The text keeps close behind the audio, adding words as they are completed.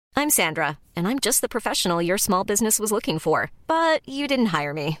I'm Sandra, and I'm just the professional your small business was looking for. But you didn't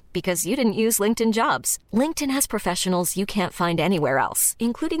hire me because you didn't use LinkedIn Jobs. LinkedIn has professionals you can't find anywhere else,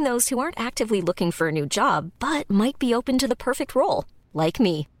 including those who aren't actively looking for a new job, but might be open to the perfect role, like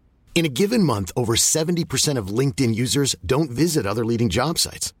me. In a given month, over 70% of LinkedIn users don't visit other leading job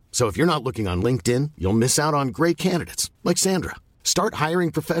sites. So if you're not looking on LinkedIn, you'll miss out on great candidates like Sandra. Start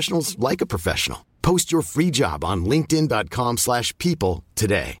hiring professionals like a professional. Post your free job on linkedin.com/people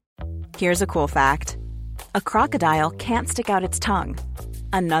today. Here's a cool fact. A crocodile can't stick out its tongue.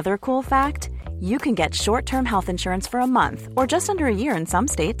 Another cool fact, you can get short-term health insurance for a month or just under a year in some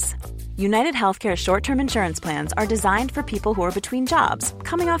states. United Healthcare short-term insurance plans are designed for people who are between jobs,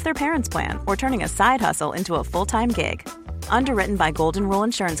 coming off their parents' plan, or turning a side hustle into a full-time gig. Underwritten by Golden Rule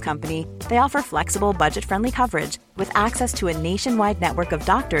Insurance Company, they offer flexible, budget-friendly coverage with access to a nationwide network of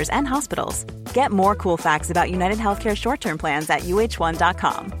doctors and hospitals. Get more cool facts about United Healthcare short-term plans at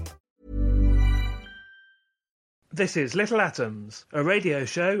uh1.com. This is Little Atoms, a radio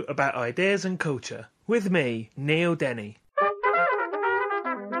show about ideas and culture. With me, Neil Denny.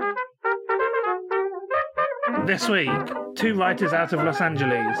 This week, two writers out of Los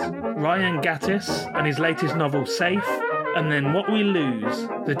Angeles, Ryan Gattis and his latest novel Safe, and then What We Lose,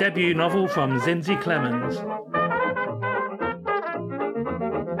 the debut novel from Zinzi Clemens.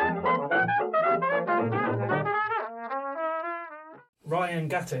 Ryan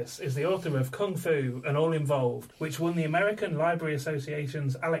Gattis is the author of Kung Fu and All Involved, which won the American Library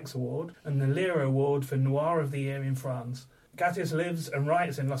Association's Alex Award and the Lyra Award for Noir of the Year in France. Gattis lives and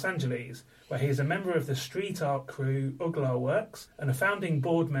writes in Los Angeles, where he is a member of the street art crew Uglar Works and a founding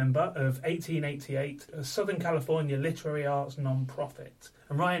board member of 1888, a Southern California literary arts non-profit.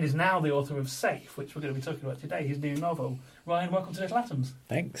 And Ryan is now the author of Safe, which we're going to be talking about today, his new novel. Ryan, welcome to Little Atoms.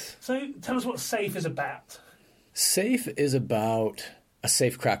 Thanks. So tell us what Safe is about. Safe is about a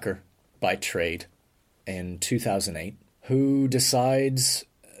safecracker by trade in 2008 who decides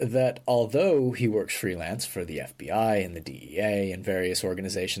that although he works freelance for the FBI and the DEA and various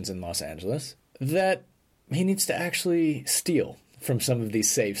organizations in Los Angeles, that he needs to actually steal from some of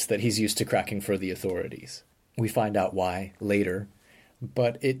these safes that he's used to cracking for the authorities. We find out why later,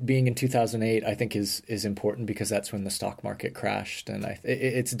 but it being in 2008 I think is important because that's when the stock market crashed, and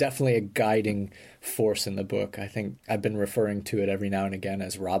it's definitely a guiding force in the book. I think I've been referring to it every now and again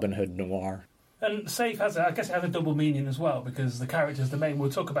as Robin Hood noir. And Safe has, I guess it has a double meaning as well, because the characters,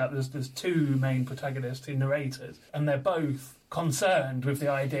 we'll talk about, there's two main protagonists, two narrators, and they're both concerned with the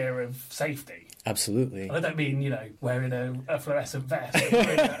idea of safety. Absolutely. And I don't mean, wearing a fluorescent vest or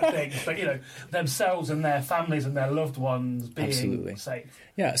that thing, but, themselves and their families and their loved ones being Absolutely. Safe.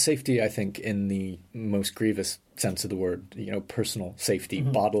 Yeah, safety, I think, in the most grievous sense of the word, personal safety,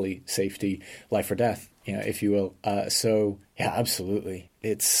 bodily safety, life or death, if you will. So, yeah, absolutely.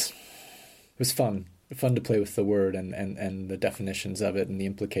 It was fun to play with the word and the definitions of it and the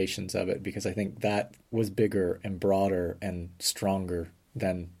implications of it, because I think that was bigger and broader and stronger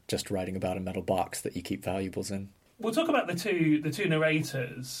than just writing about a metal box that you keep valuables in. We'll talk about the two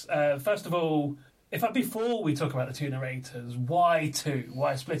narrators. First of all, before we talk about the two narrators, why two?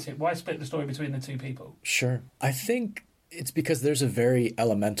 Why split it? Why split the story between the two people? Sure. I think it's because there's a very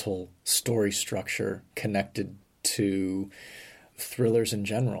elemental story structure connected to thrillers in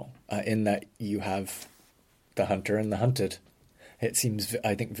general, in that you have the hunter and the hunted. It seems,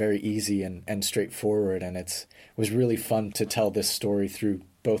 I think, very easy and straightforward, and it was really fun to tell this story through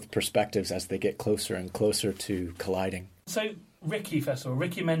both perspectives as they get closer and closer to colliding. So Ricky, first of all,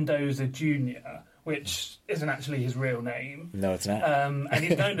 Ricky Mendoza Jr., which isn't actually his real name. No, it's not. And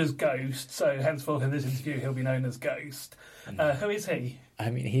he's known as Ghost, so henceforth in this interview he'll be known as Ghost. Who is he? I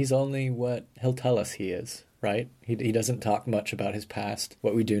mean, he's only what he'll tell us he is. Right? He doesn't talk much about his past.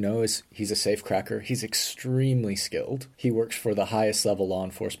 What we do know is he's a safecracker. He's extremely skilled. He works for the highest level law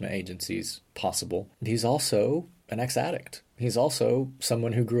enforcement agencies possible. He's also an ex-addict. He's also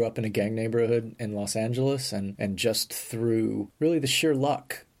someone who grew up in a gang neighborhood in Los Angeles, and just through really the sheer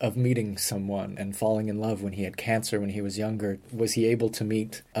luck of meeting someone and falling in love when he had cancer when he was younger, was he able to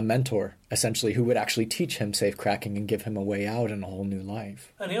meet a mentor, essentially, who would actually teach him safecracking and give him a way out and a whole new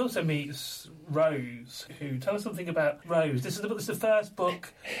life. And he also meets Rose, who... Tell us something about Rose. This is the first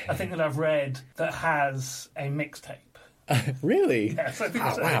book, I think, that I've read that has a mixtape. Really? Yes, I think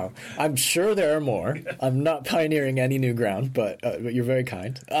so. Wow. I'm sure there are more. I'm not pioneering any new ground, but you're very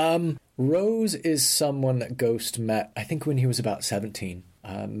kind. Rose is someone that Ghost met, I think, when he was about 17.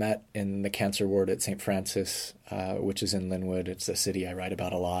 Met in the cancer ward at St. Francis, which is in Linwood. It's a city I write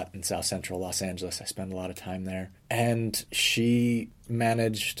about a lot in South Central Los Angeles. I spend a lot of time there. And she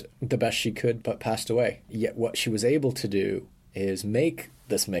managed the best she could, but passed away. Yet what she was able to do is make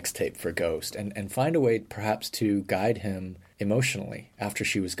this mixtape for Ghost and find a way perhaps to guide him emotionally after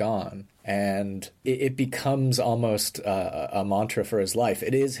she was gone. And it becomes almost a mantra for his life.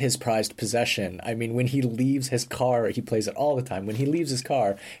 It is his prized possession. I mean, when he leaves his car, he plays it all the time. When he leaves his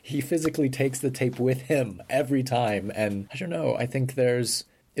car, he physically takes the tape with him every time. And I don't know, I think there's,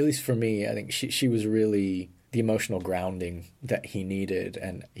 at least for me, I think she was really the emotional grounding that he needed.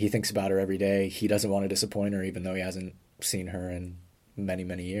 And he thinks about her every day. He doesn't want to disappoint her, even though he hasn't seen her in many,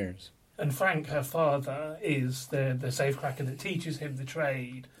 many years. And Frank, her father, is the safecracker that teaches him the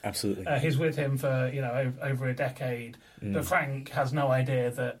trade. Absolutely. He's with him for, over a decade. But Frank has no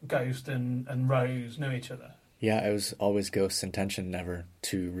idea that Ghost and Rose knew each other. Yeah, it was always Ghost's intention never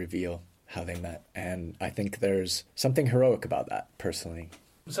to reveal how they met. And I think there's something heroic about that, personally.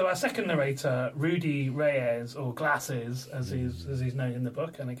 So our second narrator, Rudy Reyes, or Glasses, as he's known in the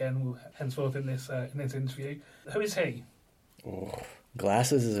book, and again, will henceforth in this interview, who is he? Oh,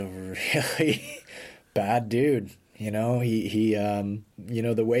 Glasses is a really bad dude. You know, he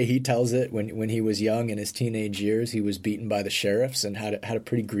the way he tells it, when he was young in his teenage years, he was beaten by the sheriffs and had a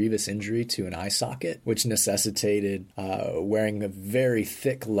pretty grievous injury to an eye socket, which necessitated wearing a very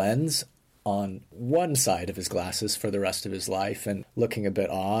thick lens on one side of his glasses for the rest of his life, and looking a bit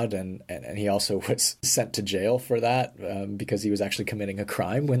odd. And he also was sent to jail for that because he was actually committing a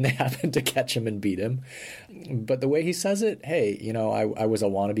crime when they happened to catch him and beat him. But the way he says it, hey, I was a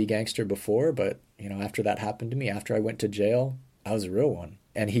wannabe gangster before, but, after that happened to me, after I went to jail, I was a real one.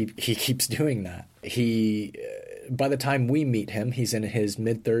 And he keeps doing that. By the time we meet him, he's in his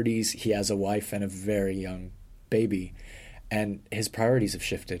mid-30s. He has a wife and a very young baby. And his priorities have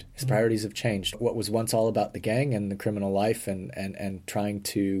shifted. His priorities have changed. What was once all about the gang and the criminal life and trying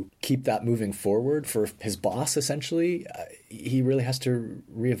to keep that moving forward for his boss, essentially, he really has to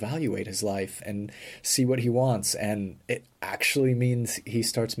reevaluate his life and see what he wants. And it actually means he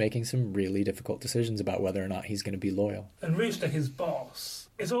starts making some really difficult decisions about whether or not he's going to be loyal. And Rooster, his boss,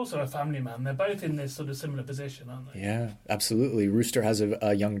 is also a family man. They're both in this sort of similar position, aren't they? Yeah, absolutely. Rooster has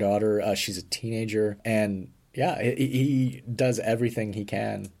a young daughter. She's a teenager. And yeah, he does everything he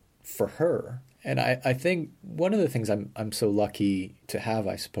can for her. And I think one of the things I'm so lucky to have,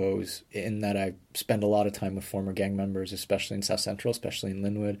 I suppose, in that I spend a lot of time with former gang members, especially in South Central, especially in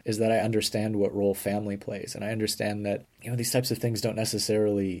Linwood, is that I understand what role family plays. And I understand that, these types of things don't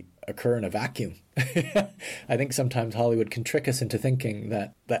necessarily occur in a vacuum. I think sometimes Hollywood can trick us into thinking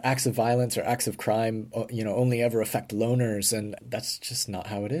that acts of violence or acts of crime, only ever affect loners. And that's just not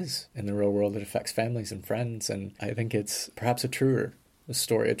how it is. In the real world, it affects families and friends. And I think it's perhaps a truer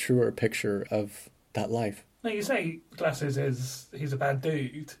picture of that life. Now, you say Glasses he's a bad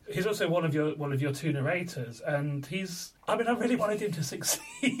dude. He's also one of your two narrators, and I really wanted him to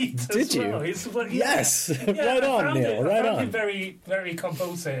succeed. Did you? Well. Yes, right on, Neil. Right on. I found him very, very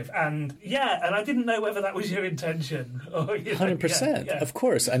compulsive, and I didn't know whether that was your intention. 100%, of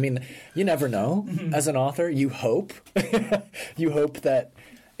course. I mean, you never know. As an author, you hope, that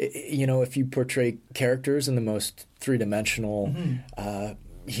if you portray characters in the most three-dimensional,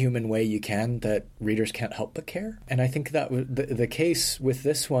 human way you can, that readers can't help but care. And I think that the case with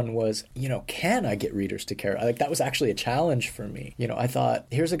this one was, can I get readers to care? That was actually a challenge for me. I thought,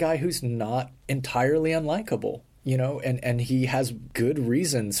 here's a guy who's not entirely unlikable, and he has good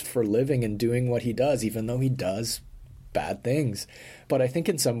reasons for living and doing what he does, even though he does bad things. But I think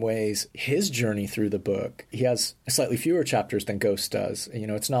in some ways, his journey through the book, he has slightly fewer chapters than Ghost does.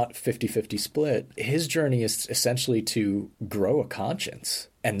 It's not 50-50 split. His journey is essentially to grow a conscience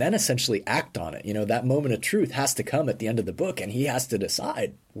and then essentially act on it. That moment of truth has to come at the end of the book, and he has to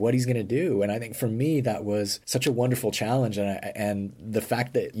decide what he's going to do. And I think for me, that was such a wonderful challenge. And the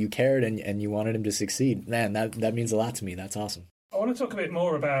fact that you cared and you wanted him to succeed, man, that means a lot to me. That's awesome. I want to talk a bit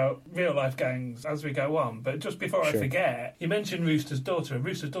more about real-life gangs as we go on, but just before I forget, you mentioned Rooster's daughter, and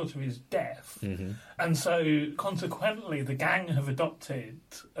Rooster's daughter is deaf. And so, consequently, the gang have adopted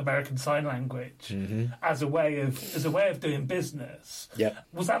American Sign Language as a way of doing business. Yep.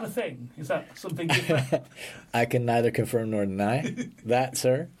 Was that a thing? Is that something different? I can neither confirm nor deny that,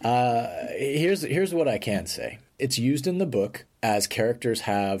 sir. Here's what I can say. It's used in the book as characters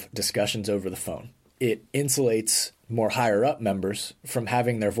have discussions over the phone. It insulates more higher-up members from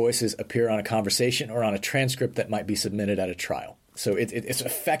having their voices appear on a conversation or on a transcript that might be submitted at a trial. So it's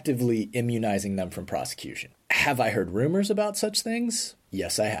effectively immunizing them from prosecution. Have I heard rumors about such things?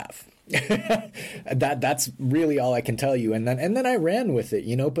 Yes, I have. That's really all I can tell you. And then I ran with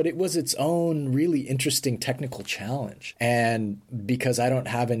it, but it was its own really interesting technical challenge. And because I don't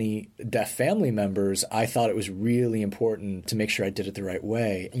have any deaf family members, I thought it was really important to make sure I did it the right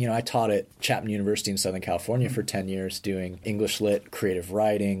way. I taught at Chapman University in Southern California for 10 years doing English lit, creative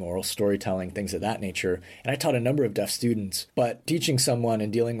writing, oral storytelling, things of that nature. And I taught a number of deaf students. But teaching someone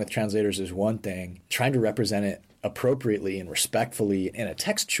and dealing with translators is one thing. Trying to represent it appropriately and respectfully in a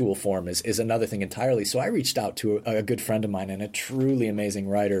textual form is another thing entirely. So I reached out to a good friend of mine and a truly amazing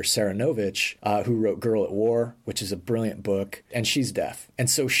writer, Sarah Novich, who wrote Girl at War, which is a brilliant book, and she's deaf. And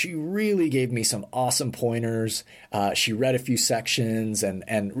so she really gave me some awesome pointers. She read a few sections and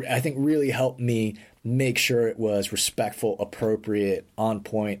I think really helped me make sure it was respectful, appropriate, on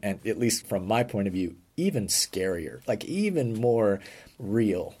point, and at least from my point of view, even scarier, like even more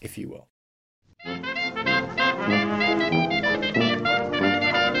real, if you will.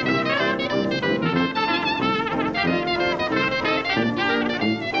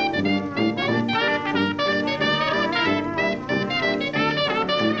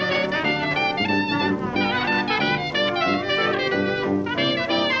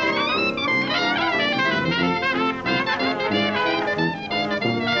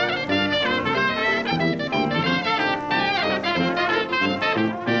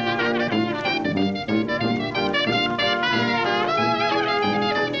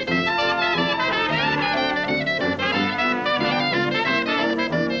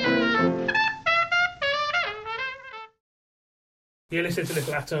 You're listening to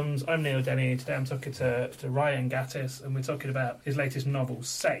Little Atoms. I'm Neil Denny. Today I'm talking to Ryan Gattis, and we're talking about his latest novel,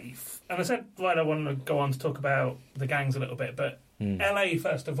 Safe. And I said, right, I want to go on to talk about the gangs a little bit, but LA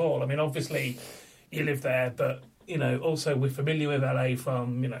first of all. I mean, obviously you live there, but also we're familiar with LA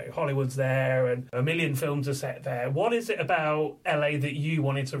from, Hollywood's there and a million films are set there. What is it about LA that you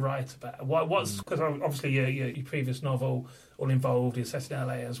wanted to write about? What's because obviously your previous novel, All Involved, is set in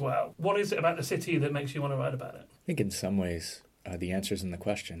LA as well. What is it about the city that makes you want to write about it? I think in some ways the answer's in the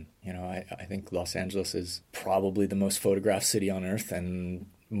question. I think Los Angeles is probably the most photographed city on earth and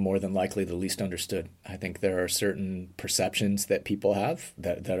more than likely the least understood. I think there are certain perceptions that people have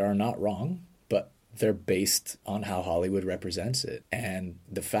that are not wrong, but they're based on how Hollywood represents it. And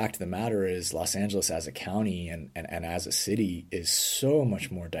the fact of the matter is Los Angeles as a county and as a city is so much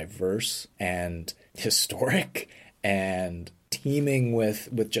more diverse and historic and teeming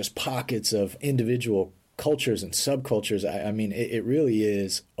with just pockets of individual cultures and subcultures. I mean, it really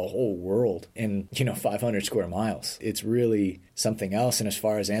is a whole world in, 500 square miles. It's really something else. And as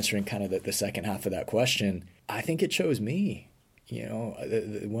far as answering kind of the second half of that question, I think it chose me.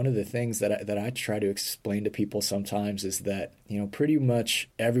 One of the things that I try to explain to people sometimes is that, pretty much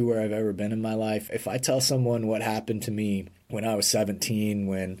everywhere I've ever been in my life, if I tell someone what happened to me when I was 17,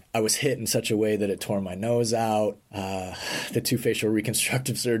 when I was hit in such a way that it tore my nose out, the 2 facial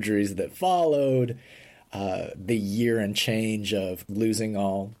reconstructive surgeries that followed, the year and change of losing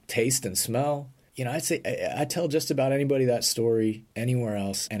all taste and smell. I'd say I tell just about anybody that story anywhere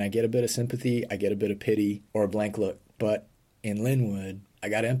else, and I get a bit of sympathy, I get a bit of pity, or a blank look. But in Linwood, I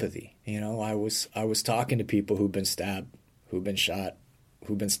got empathy. I was talking to people who've been stabbed, who've been shot,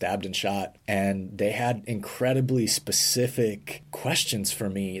 who've been stabbed and shot, and they had incredibly specific questions for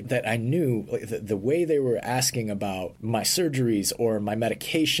me that I knew, like the way they were asking about my surgeries or my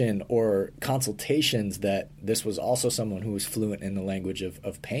medication or consultations, that this was also someone who was fluent in the language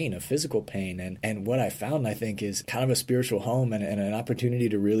of pain, of physical pain. And what I found, I think, is kind of a spiritual home and an opportunity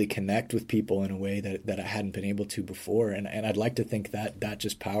to really connect with people in a way that I hadn't been able to before. And I'd like to think that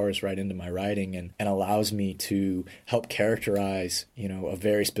just powers right into my writing and allows me to help characterize, a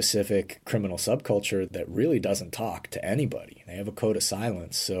very specific criminal subculture that really doesn't talk to anybody. They have a code of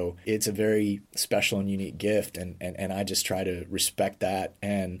silence. So it's a very special and unique gift. And I just try to respect that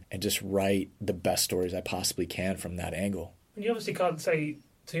and just write the best stories I possibly can from that angle. And you obviously can't say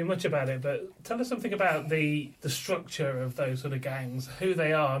too much about it, but tell us something about the structure of those sort of gangs, who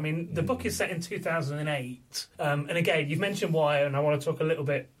they are. I mean, the book is set in 2008. And again, you've mentioned why, and I want to talk a little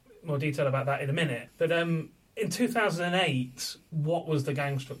bit more detail about that in a minute. But in 2008, what was the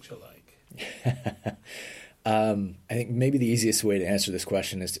gang structure like? I think maybe the easiest way to answer this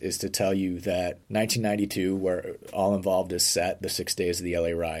question is to tell you that 1992, where All Involved is set, the 6 days of the LA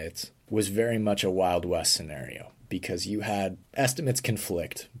riots, was very much a Wild West scenario, because you had estimates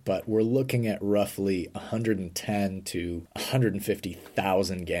conflict, but we're looking at roughly 110 to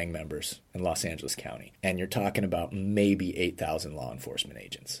 150,000 gang members in Los Angeles County. And you're talking about maybe 8,000 law enforcement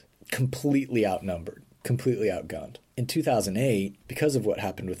agents, completely outnumbered, completely outgunned. In 2008, because of what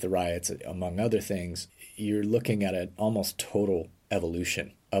happened with the riots, among other things, you're looking at an almost total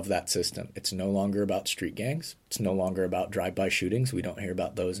evolution of that system. It's no longer about street gangs. It's no longer about drive-by shootings. We don't hear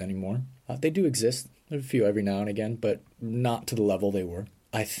about those anymore. They do exist. There's a few every now and again, but not to the level they were.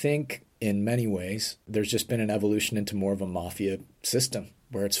 I think in many ways, there's just been an evolution into more of a mafia system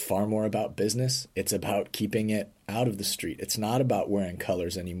where it's far more about business. It's about keeping it out of the street. It's not about wearing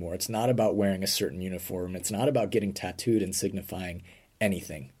colors anymore. It's not about wearing a certain uniform. It's not about getting tattooed and signifying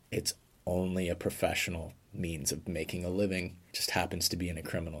anything. It's only a professional means of making a living. It just happens to be in a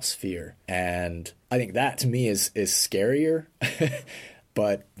criminal sphere. And I think that to me is scarier.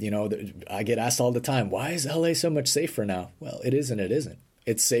 But, I get asked all the time, why is LA so much safer now? Well, it is and it isn't.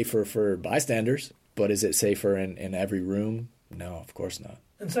 It's safer for bystanders, but is it safer in every room? No, of course not.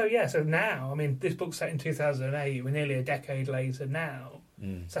 And so now, this book's set in 2008. We're nearly a decade later now.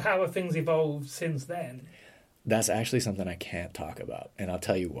 So how have things evolved since then? That's actually something I can't talk about, and I'll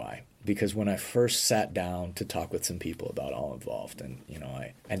tell you why. Because when I first sat down to talk with some people about All Involved, and,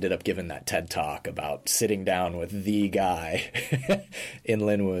 I ended up giving that TED Talk about sitting down with the guy in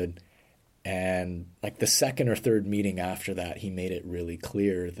Linwood, and like the second or third meeting after that, he made it really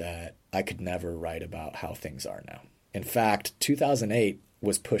clear that I could never write about how things are now. In fact, 2008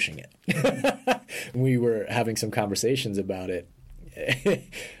 was pushing it. We were having some conversations about it.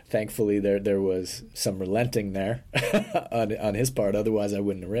 Thankfully, there was some relenting there on his part. Otherwise, I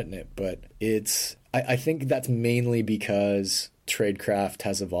wouldn't have written it. But I think that's mainly because tradecraft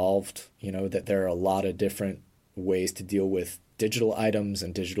has evolved, that there are a lot of different ways to deal with digital items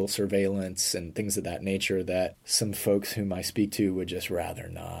and digital surveillance and things of that nature that some folks whom I speak to would just rather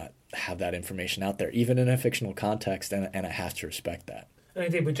not have that information out there, even in a fictional context, and I have to respect that. And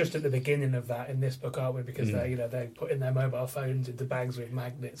indeed, we're just at the beginning of that in this book, aren't we? Because they're putting their mobile phones into bags with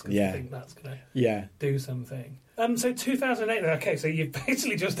magnets because they think that's going to do something. So 2008, okay, so you've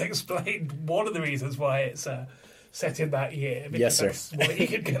basically just explained one of the reasons why it's set in that year. Because yes, sir. That's what you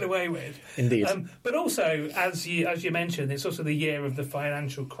could get away with. Indeed. But also, as you mentioned, it's also the year of the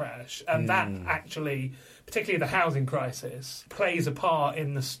financial crash. And that actually, particularly the housing crisis, plays a part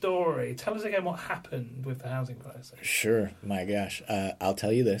in the story. Tell us again what happened with the housing crisis. Sure. My gosh. I'll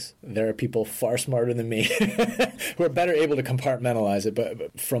tell you this. There are people far smarter than me who are better able to compartmentalize it.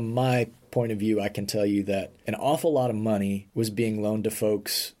 But from my point of view, I can tell you that an awful lot of money was being loaned to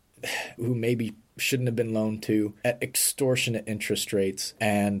folks who maybe shouldn't have been loaned to at extortionate interest rates.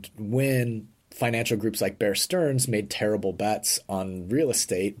 And when financial groups like Bear Stearns made terrible bets on real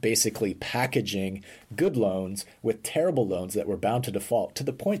estate, basically packaging good loans with terrible loans that were bound to default to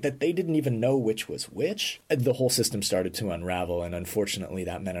the point that they didn't even know which was which, the whole system started to unravel. And unfortunately,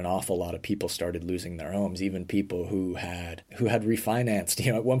 that meant an awful lot of people started losing their homes, even people who had refinanced,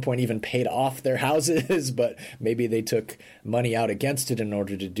 at one point even paid off their houses, but maybe they took money out against it in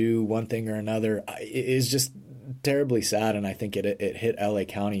order to do one thing or another. It is just terribly sad, and I think it hit LA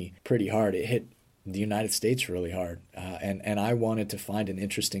County pretty hard. It hit the United States really hard, and I wanted to find an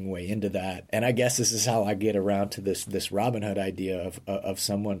interesting way into that. And I guess this is how I get around to this Robin Hood idea of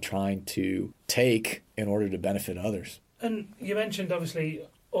someone trying to take in order to benefit others. And you mentioned, obviously,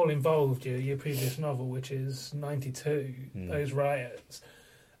 All Involved, your previous novel, which is 92, those riots.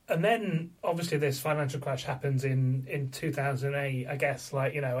 And then, obviously, this financial crash happens in 2008. I guess,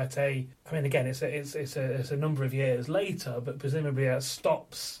 again, it's a number of years later, but presumably it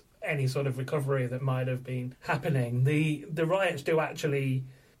stops any sort of recovery that might have been happening. The riots do actually.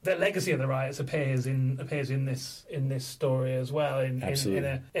 The legacy of the riots appears in this story as well in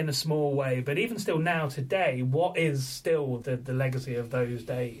a small way. But even still now today, what is still the legacy of those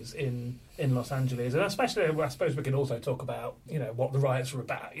days in Los Angeles? And especially, I suppose we can also talk about what the riots were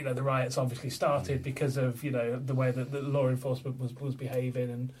about. The riots obviously started because of the way that the law enforcement was behaving,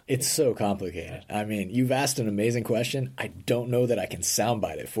 and it's so complicated. I mean, you've asked an amazing question. I don't know that I can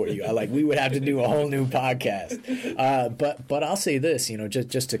soundbite it for you. We would have to do a whole new podcast. But I'll say this,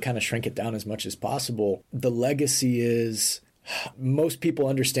 just to kind of shrink it down as much as possible, the legacy is most people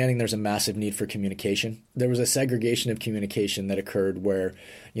understanding there's a massive need for communication. There was a segregation of communication that occurred where,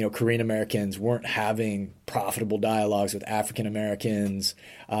 Korean Americans weren't having profitable dialogues with African Americans.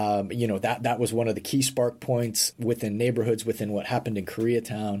 That was one of the key spark points within neighborhoods, within what happened in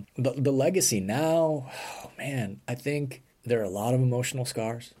Koreatown. The legacy now, I think there are a lot of emotional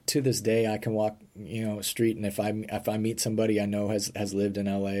scars. To this day, I can walk, a street, and if I meet somebody I know has lived in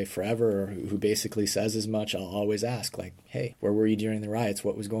LA forever, or who basically says as much, I'll always ask, hey, where were you during the riots?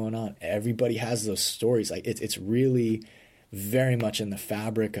 What was going on? Everybody has those stories. It's really very much in the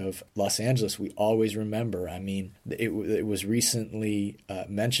fabric of Los Angeles. We always remember. I mean, it was recently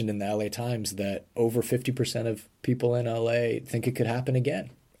mentioned in the LA Times that over 50% of people in LA think it could happen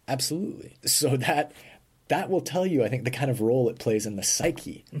again. Absolutely. So that that will tell you, I think, the kind of role it plays in the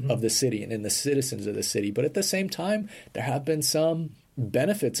psyche of the city and in the citizens of the city. But at the same time, there have been some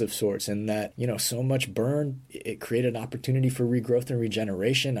benefits of sorts in that, so much burn, it created an opportunity for regrowth and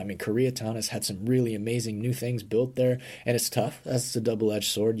regeneration. I mean, Koreatown has had some really amazing new things built there, and it's tough. That's a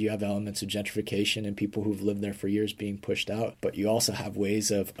double-edged sword. You have elements of gentrification and people who've lived there for years being pushed out, but you also have ways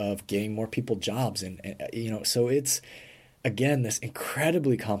of getting more people jobs. And so it's, again, this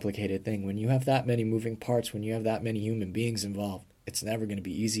incredibly complicated thing. When you have that many moving parts, when you have that many human beings involved, it's never going to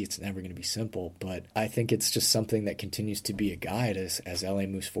be easy. It's never going to be simple. But I think it's just something that continues to be a guide as LA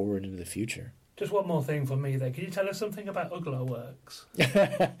moves forward into the future. Just one more thing for me there. Can you tell us something about Ugla Works?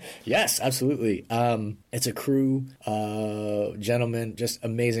 Yes, absolutely. It's a crew, gentlemen, just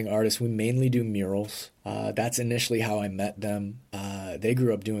amazing artists. We mainly do murals. That's initially how I met them. They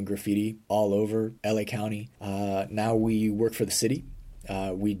grew up doing graffiti all over LA County. Now we work for the city.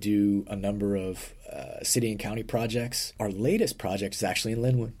 We do a number of city and county projects. Our latest project is actually in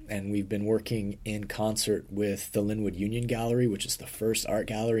Linwood, and we've been working in concert with the Linwood Union Gallery, which is the first art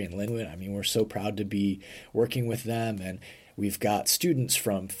gallery in Linwood. I mean, we're so proud to be working with them, and we've got students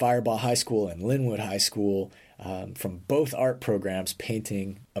from Firebaugh High School and Linwood High School from both art programs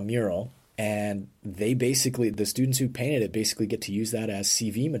painting a mural. And the students who painted it basically get to use that as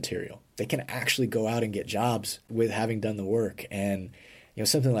CV material. They can actually go out and get jobs with having done the work. And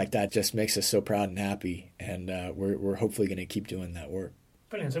something like that just makes us so proud and happy, and we're hopefully going to keep doing that work.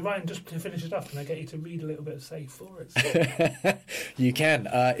 Brilliant. So Ryan, just to finish it off, can I get you to read a little bit of Safe for us? You can.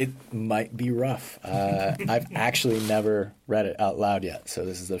 It might be rough. I've actually never read it out loud yet, so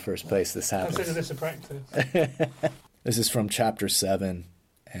this is the first place this happens. Consider this a practice. This is from chapter 7,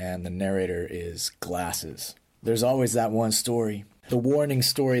 and the narrator is Glasses. There's always that one story. The warning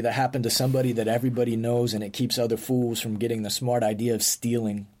story that happened to somebody that everybody knows, and it keeps other fools from getting the smart idea of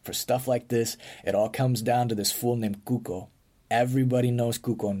stealing. For stuff like this, it all comes down to this fool named Cuco. Everybody knows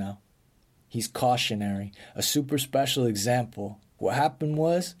Cuco now. He's cautionary, a super special example. What happened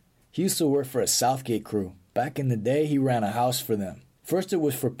was, he used to work for a Southgate crew. Back in the day, he ran a house for them. First it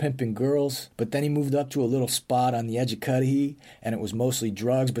was for pimping girls, but then he moved up to a little spot on the edge of Cudahy, and it was mostly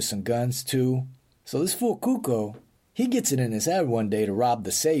drugs, but some guns too. So this fool Cuco, he gets it in his head one day to rob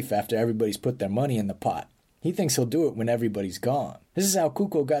the safe after everybody's put their money in the pot. He thinks he'll do it when everybody's gone. This is how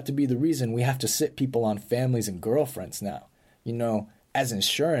Cuco got to be the reason we have to sit people on families and girlfriends now. As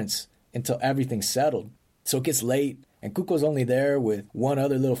insurance until everything's settled. So it gets late, and Cuco's only there with one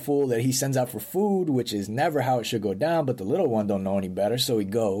other little fool that he sends out for food, which is never how it should go down, but the little one don't know any better, so he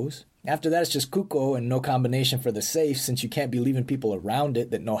goes. After that, it's just Cuco and no combination for the safe, since you can't be leaving people around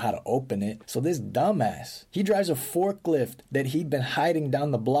it that know how to open it. So this dumbass, he drives a forklift that he'd been hiding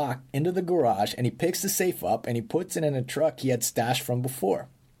down the block into the garage, and he picks the safe up and he puts it in a truck he had stashed from before.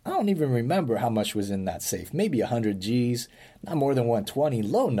 I don't even remember how much was in that safe. Maybe 100 G's, not more than 120,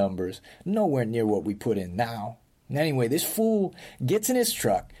 low numbers, nowhere near what we put in now. Anyway, this fool gets in his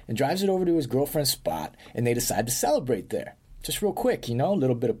truck and drives it over to his girlfriend's spot, and they decide to celebrate there. Just real quick, a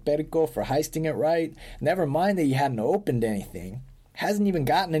little bit of perico for heisting it right. Never mind that he hadn't opened anything. Hasn't even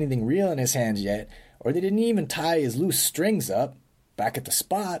gotten anything real in his hands yet, or they didn't even tie his loose strings up. Back at the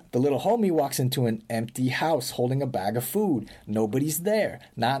spot, the little homie walks into an empty house holding a bag of food. Nobody's there.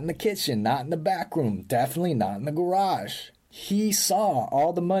 Not in the kitchen, not in the back room, definitely not in the garage. He saw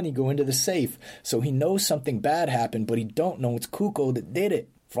all the money go into the safe, so he knows something bad happened, but he don't know it's Cuco that did it.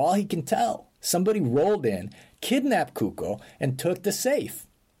 For all he can tell, somebody rolled in, kidnapped Cuco, and took the safe.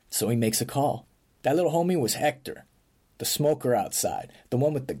 So he makes a call. That little homie was Hector, the smoker outside, the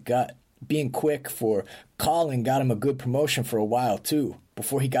one with the gut. Being quick for calling got him a good promotion for a while, too,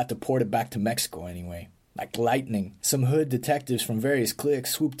 before he got deported back to Mexico anyway. Like lightning, some hood detectives from various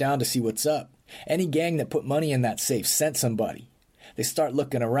cliques swooped down to see what's up. Any gang that put money in that safe sent somebody. They start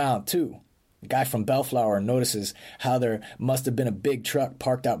looking around, too. The guy from Bellflower notices how there must have been a big truck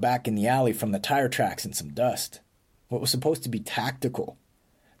parked out back in the alley from the tire tracks and some dust. What was supposed to be tactical,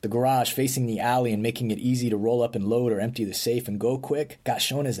 the garage facing the alley and making it easy to roll up and load or empty the safe and go quick, got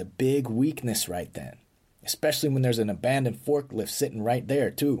shown as a big weakness right then. Especially when there's an abandoned forklift sitting right there,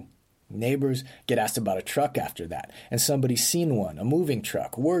 too. Neighbors get asked about a truck after that, and somebody's seen one, a moving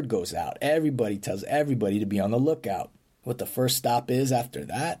truck. Word goes out. Everybody tells everybody to be on the lookout. What the first stop is after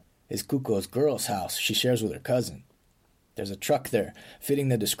that is Cuco's girl's house she shares with her cousin. There's a truck there, fitting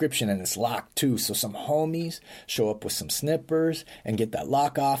the description, and it's locked too, so some homies show up with some snippers and get that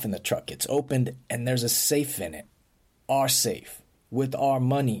lock off, and the truck gets opened, and there's a safe in it. Our safe, with our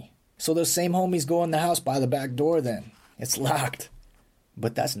money. So those same homies go in the house by the back door then. It's locked.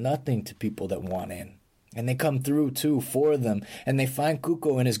 But that's nothing to people that want in. And they come through, too, 4 of them. And they find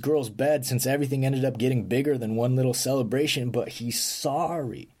Cuco in his girl's bed since everything ended up getting bigger than one little celebration. But he's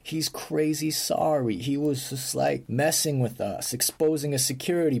sorry. He's crazy sorry. He was just like messing with us, exposing a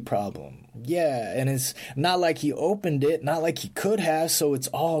security problem. Yeah, and it's not like he opened it, not like he could have, so it's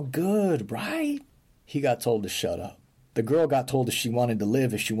all good, right? He got told to shut up. The girl got told if she wanted to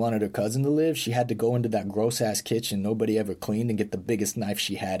live, if she wanted her cousin to live, she had to go into that gross-ass kitchen nobody ever cleaned and get the biggest knife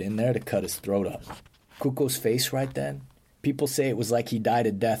she had in there to cut his throat up. Cuco's face right then, people say it was like he died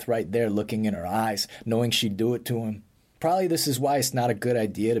a death right there looking in her eyes, knowing she'd do it to him. Probably this is why it's not a good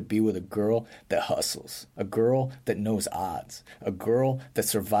idea to be with a girl that hustles, a girl that knows odds, a girl that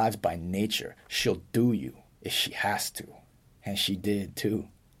survives by nature. She'll do you if she has to. And she did too.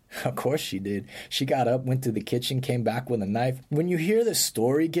 Of course she did. She got up, went to the kitchen, came back with a knife. When you hear the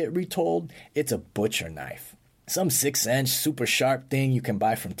story get retold, it's a butcher knife. Some 6-inch, super sharp thing you can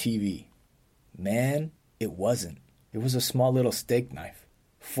buy from TV. Man, it wasn't. It was a small little steak knife.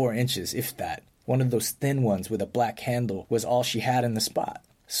 4 inches, if that. One of those thin ones with a black handle was all she had in the spot.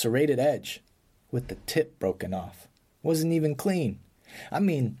 Serrated edge, with the tip broken off. Wasn't even clean. I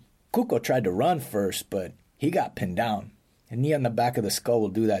mean, Cuco tried to run first, but he got pinned down. A knee on the back of the skull will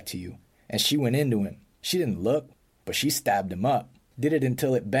do that to you. And she went into him. She didn't look, but she stabbed him up. Did it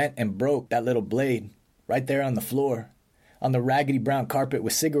until it bent and broke that little blade. Right there on the floor. On the raggedy brown carpet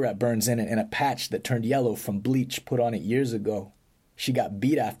with cigarette burns in it and a patch that turned yellow from bleach put on it years ago. She got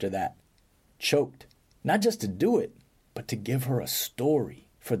beat after that. Choked. Not just to do it, but to give her a story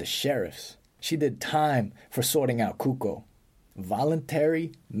for the sheriffs. She did time for sorting out Cuco.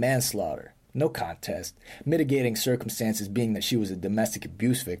 Voluntary manslaughter. No contest. Mitigating circumstances being that she was a domestic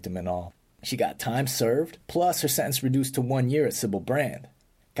abuse victim and all. She got time served, plus her sentence reduced to 1 year at Sybil Brand.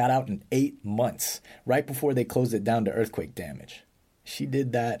 Got out in 8 months, right before they closed it down to earthquake damage. She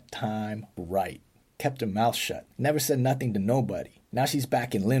did that time right. Kept her mouth shut. Never said nothing to nobody. Now she's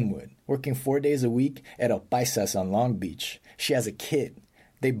back in Linwood, working 4 days a week at El Paisas on Long Beach. She has a kid.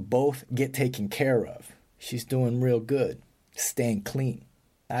 They both get taken care of. She's doing real good. Staying clean.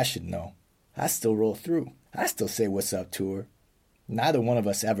 I should know. I still roll through. I still say what's up to her. Neither one of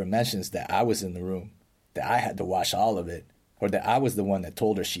us ever mentions that I was in the room, that I had to watch all of it, or that I was the one that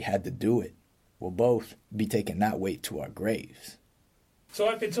told her she had to do it. We'll both be taking that weight to our graves. So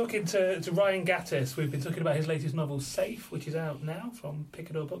I've been talking to Ryan Gattis. We've been talking about his latest novel, Safe, which is out now from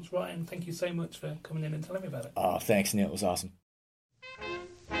Picador Books. Ryan, thank you so much for coming in and telling me about it. Oh, thanks, Neil. It was awesome.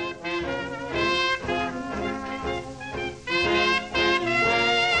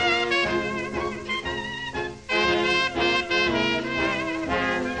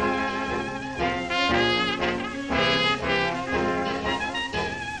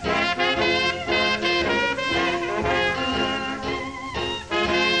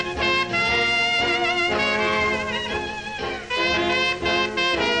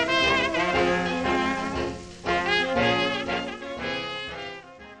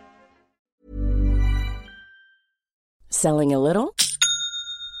 Selling a little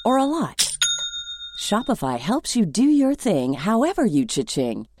or a lot? Shopify helps you do your thing however you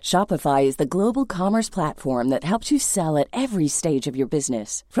cha-ching. Shopify is the global commerce platform that helps you sell at every stage of your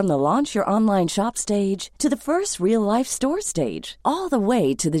business. From the launch your online shop stage to the first real-life store stage, all the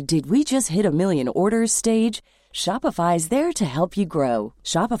way to the did we just hit a million orders stage. Shopify is there to help you grow.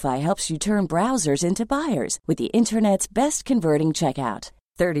 Shopify helps you turn browsers into buyers with the internet's best converting checkout.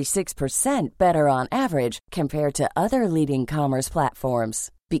 36% better on average compared to other leading commerce platforms.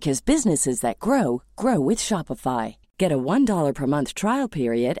 Because businesses that grow, grow with Shopify. Get a $1 per month trial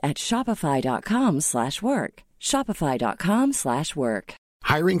period at shopify.com/work. Shopify.com/work.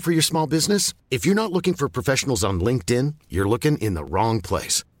 Hiring for your small business? If you're not looking for professionals on LinkedIn, you're looking in the wrong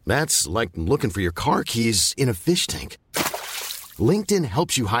place. That's like looking for your car keys in a fish tank. LinkedIn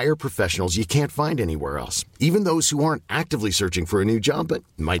helps you hire professionals you can't find anywhere else, even those who aren't actively searching for a new job but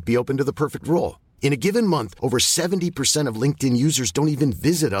might be open to the perfect role. In a given month, over 70% of LinkedIn users don't even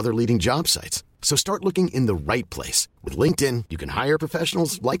visit other leading job sites. So start looking in the right place. With LinkedIn, you can hire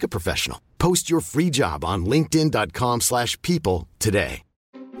professionals like a professional. Post your free job on linkedin.com/people today.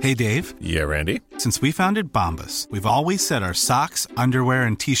 Hey, Dave. Yeah, Randy. Since we founded Bombas, we've always said our socks, underwear,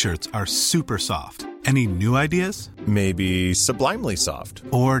 and T-shirts are super soft. Any new ideas? Maybe sublimely soft.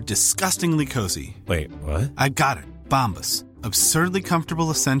 Or disgustingly cozy. Wait, what? I got it. Bombas. Absurdly comfortable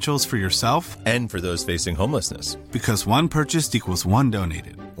essentials for yourself and for those facing homelessness. Because one purchased equals one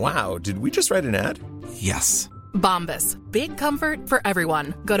donated. Wow, did we just write an ad? Yes. Bombas. Big comfort for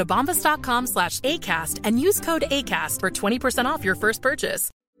everyone. Go to bombas.com/ACAST and use code ACAST for 20% off your first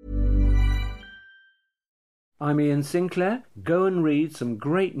purchase. I'm Ian Sinclair. Go and read some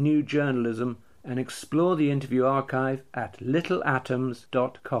great new journalism and explore the interview archive at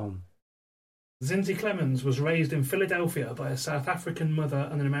littleatoms.com. Zinzi Clemens was raised in Philadelphia by a South African mother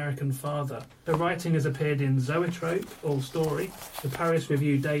and an American father. Her writing has appeared in Zoetrope, All Story, the Paris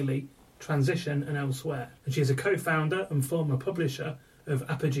Review Daily, Transition and elsewhere. And she is a co-founder and former publisher of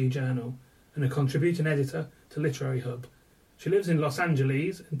Apogee Journal and a contributing editor to Literary Hub. She lives in Los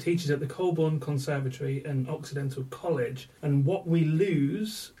Angeles and teaches at the Colburn Conservatory and Occidental College. And What We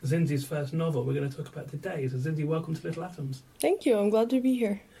Lose, Zinzi's first novel, we're going to talk about today. So Zinzi, welcome to Little Atoms. Thank you, I'm glad to be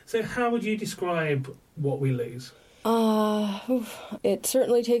here. So how would you describe What We Lose? It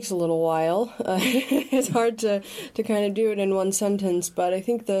certainly takes a little while. It's hard to kind of do it in one sentence, but I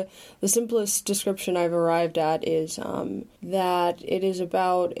think the simplest description I've arrived at is that it is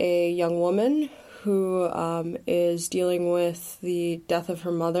about a young woman who is dealing with the death of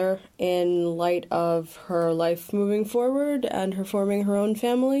her mother in light of her life moving forward and her forming her own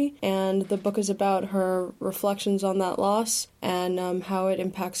family. And the book is about her reflections on that loss and how it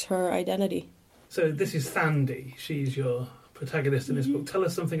impacts her identity. So this is Thandi. She's your protagonist in this book. Tell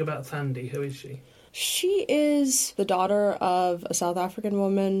us something about Thandi. Who is she? She is the daughter of a South African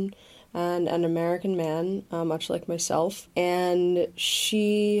woman and an American man, much like myself. And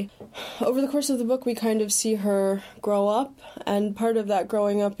she, over the course of the book, we kind of see her grow up. And part of that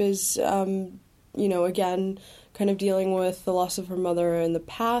growing up is, again, kind of dealing with the loss of her mother in the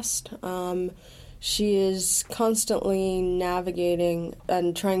past. She is constantly navigating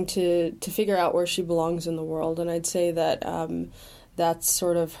and trying to figure out where she belongs in the world. And I'd say that that's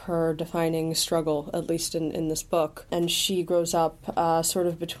sort of her defining struggle, at least in this book. And she grows up sort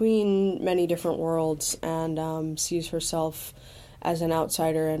of between many different worlds and sees herself as an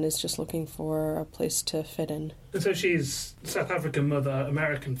outsider and is just looking for a place to fit in. And so she's South African mother,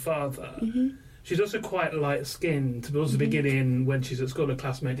 American father. Mm-hmm. She's also quite light-skinned. Towards the beginning, when she's at school, a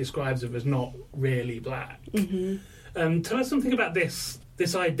classmate describes her as not really black. Mm-hmm. Tell us something about this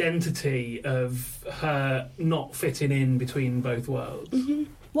identity of her not fitting in between both worlds. Mm-hmm.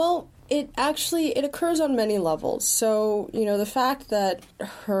 Well, it occurs on many levels. So, the fact that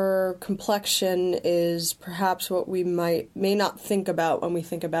her complexion is perhaps what we may not think about when we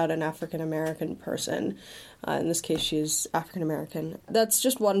think about an African-American person. In this case, she's African-American. That's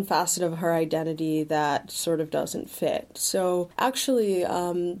just one facet of her identity that sort of doesn't fit. So actually,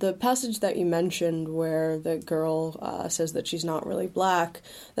 the passage that you mentioned where the girl says that she's not really black,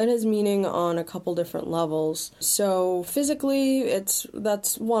 that has meaning on a couple different levels. So physically,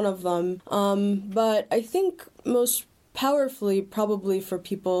 that's one of them. But I think most powerfully, probably for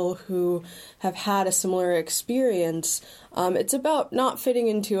people who have had a similar experience, it's about not fitting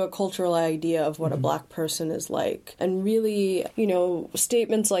into a cultural idea of what a black person is like. And really,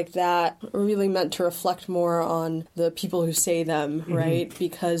 statements like that are really meant to reflect more on the people who say them, right?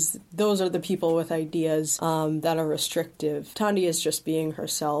 Because those are the people with ideas that are restrictive. Thandi is just being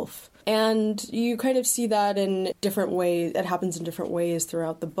herself. And you kind of see that in different ways. It happens in different ways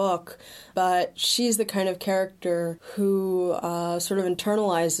throughout the book. But she's the kind of character who sort of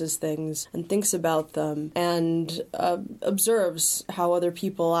internalizes things and thinks about them and observes how other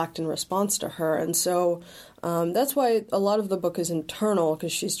people act in response to her. And so that's why a lot of the book is internal,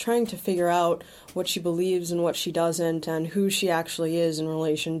 because she's trying to figure out what she believes and what she doesn't and who she actually is in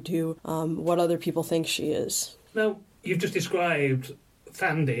relation to what other people think she is. Now, you've just described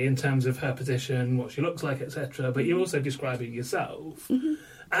Thandi in terms of her position, what she looks like, etc., but you're also describing yourself. Mm-hmm.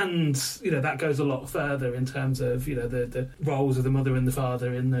 And, that goes a lot further in terms of, the roles of the mother and the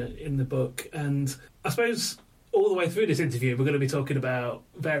father in the book. And I suppose all the way through this interview, we're going to be talking about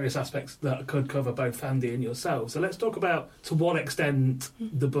various aspects that could cover both Thandi and yourself. So let's talk about to what extent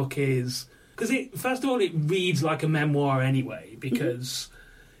the book is... Because, first of all, it reads like a memoir anyway, because...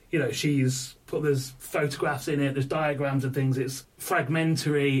 there's photographs in it, there's diagrams and things. It's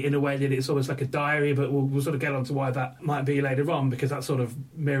fragmentary in a way that it's almost like a diary, but we'll sort of get on to why that might be later on, because that sort of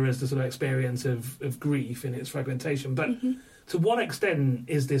mirrors the sort of experience of grief in its fragmentation. But to what extent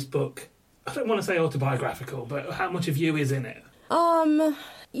is this book, I don't want to say autobiographical, but how much of you is in it?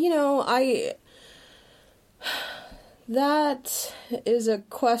 That is a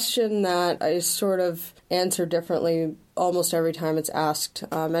question that I sort of answer differently almost every time it's asked,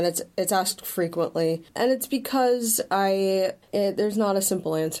 and it's asked frequently, and it's because there's not a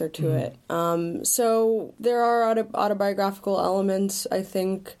simple answer to it. So there are autobiographical elements. I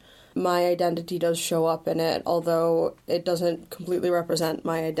think my identity does show up in it, although it doesn't completely represent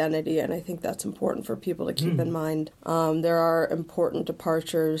my identity, and I think that's important for people to keep in mind. There are important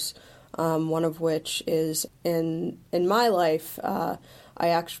departures. One of which is in my life,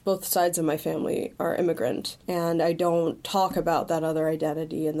 both sides of my family are immigrant, and I don't talk about that other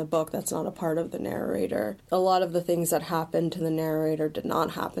identity in the book. That's not a part of the narrator. A lot of the things that happened to the narrator did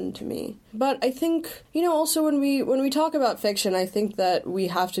not happen to me. But I think, also when we talk about fiction, I think that we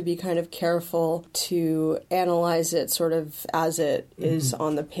have to be kind of careful to analyze it sort of as it is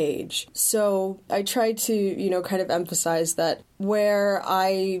on the page. So I try to, kind of emphasize that where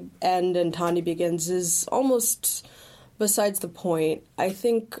I end and Tandi begins is almost besides the point. I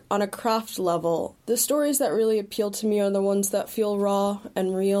think on a craft level, the stories that really appeal to me are the ones that feel raw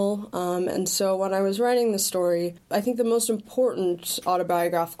and real. And so when I was writing the story, I think the most important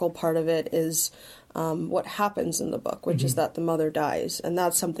autobiographical part of it is what happens in the book, which is that the mother dies, and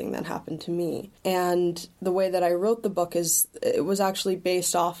that's something that happened to me. And the way that I wrote the book it was actually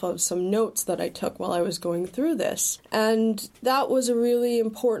based off of some notes that I took while I was going through this. And that was a really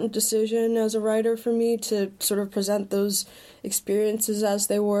important decision as a writer for me, to sort of present those experiences as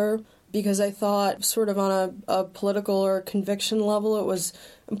they were, because I thought sort of on a political or conviction level, it was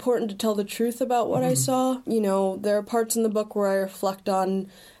important to tell the truth about what I saw. There are parts in the book where I reflect on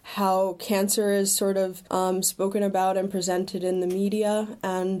how cancer is sort of spoken about and presented in the media,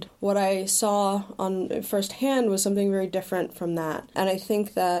 and what I saw on firsthand was something very different from that. And I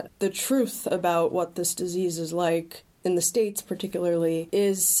think that the truth about what this disease is like, in the States particularly,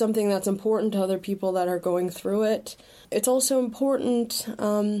 is something that's important to other people that are going through it. It's also important,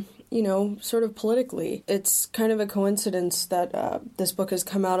 sort of politically. It's kind of a coincidence that this book has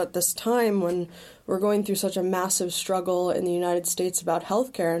come out at this time when we're going through such a massive struggle in the United States about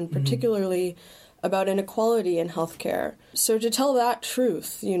healthcare, and particularly about inequality in healthcare. So to tell that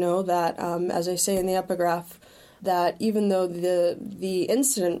truth, that, as I say in the epigraph, that even though the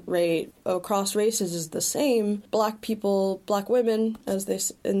incident rate across races is the same, Black people, Black women, as they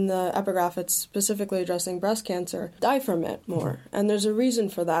in the epigraph, it's specifically addressing breast cancer, die from it more. And there's a reason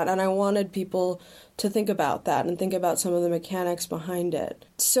for that. And I wanted people to think about that and think about some of the mechanics behind it.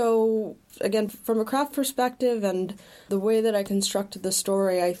 So, again, from a craft perspective and the way that I constructed the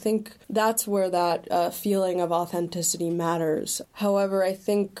story, I think that's where that feeling of authenticity matters. However, I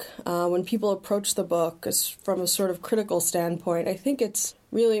think when people approach the book from a sort of critical standpoint, I think it's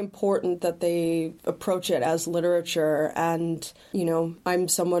really important that they approach it as literature. And, I'm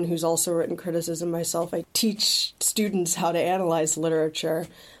someone who's also written criticism myself. I teach students how to analyze literature.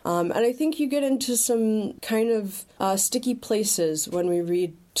 And I think you get into some kind of sticky places when we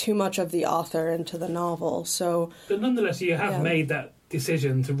read too much of the author into the novel. But nonetheless, you have made that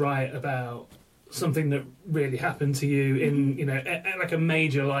decision to write about something that really happened to you in, like a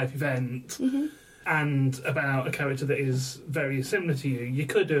major life event. And about a character that is very similar to you. You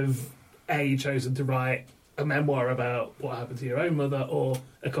could have, chosen to write a memoir about what happened to your own mother, or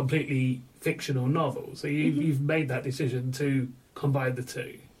a completely fictional novel. So you've made that decision to combine the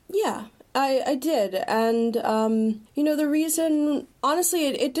two. Yeah, I did. And, the reason, honestly,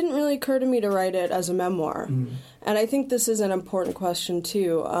 it didn't really occur to me to write it as a memoir. And I think this is an important question,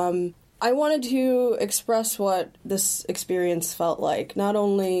 too. I wanted to express what this experience felt like, not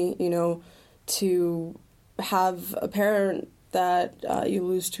only, to have a parent that you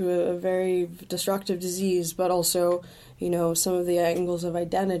lose to a very destructive disease, but also, some of the angles of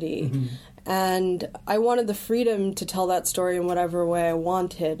identity. And I wanted the freedom to tell that story in whatever way I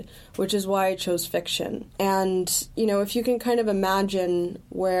wanted, which is why I chose fiction. And, if you can kind of imagine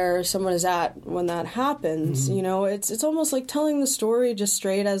where someone is at when that happens, it's almost like telling the story just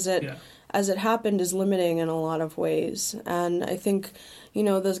straight as it happened is limiting in a lot of ways. And I think,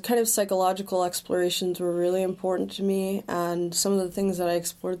 the kind of psychological explorations were really important to me, and some of the things that I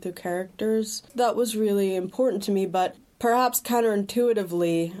explored through characters, that was really important to me. But perhaps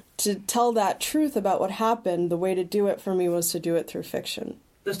counterintuitively, to tell that truth about what happened, the way to do it for me was to do it through fiction.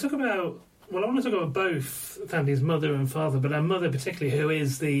 Let's talk about, I want to talk about both Tandi's mother and father, but her mother particularly, who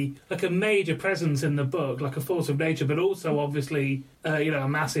is a major presence in the book, like a force of nature, but also obviously, a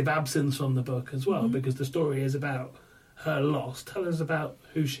massive absence from the book as well, because the story is about her loss. Tell us about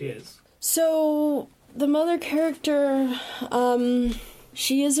who she is. So, the mother character,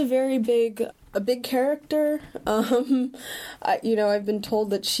 she is a big character. I've been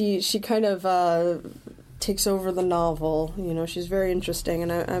told that she kind of takes over the novel. She's very interesting,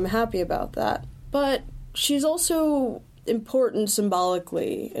 and I'm happy about that. But she's also important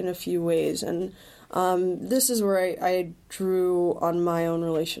symbolically in a few ways, and this is where I drew on my own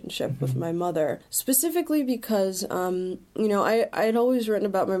relationship with my mother, specifically because, I had always written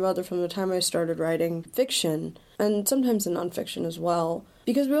about my mother from the time I started writing fiction, and sometimes in nonfiction as well,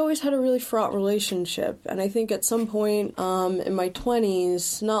 because we always had a really fraught relationship. And I think at some point in my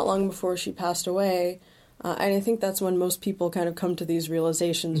 20s, not long before she passed away, And I think that's when most people kind of come to these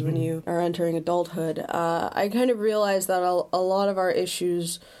realizations when you are entering adulthood. I kind of realized that a lot of our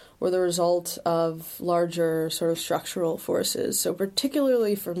issues were the result of larger sort of structural forces. So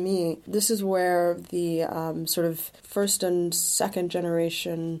particularly for me, this is where the sort of first and second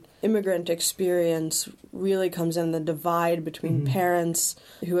generation immigrant experience really comes in, the divide between parents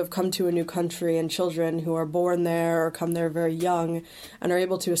who have come to a new country and children who are born there or come there very young and are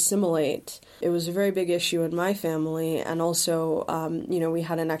able to assimilate. It was a very big issue in my family, and also, we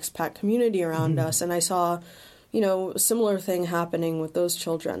had an expat community around us, and I saw a similar thing happening with those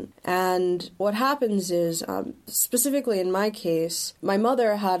children. And what happens is, specifically in my case, my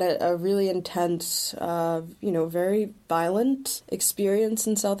mother had a really intense, very violent experience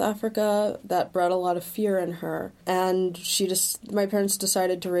in South Africa that brought a lot of fear in her. And my parents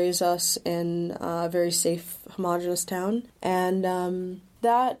decided to raise us in a very safe, homogenous town. And,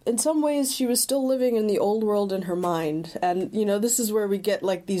 that in some ways she was still living in the old world in her mind. And, this is where we get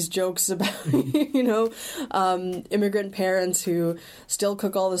like these jokes about, immigrant parents who still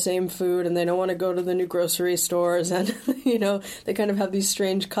cook all the same food and they don't want to go to the new grocery stores and, they kind of have these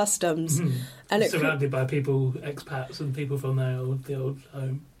strange customs. And surrounded by people, expats and people from the old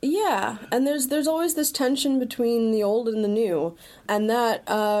home. Yeah, and there's always this tension between the old and the new, and that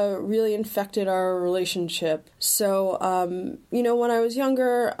really infected our relationship. So, when I was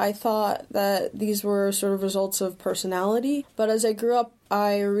younger, I thought that these were sort of results of personality, but as I grew up,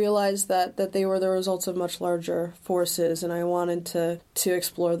 I realized that they were the results of much larger forces, and I wanted to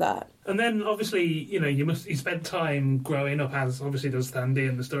explore that. And then, obviously, you spent time growing up, as obviously does Thandi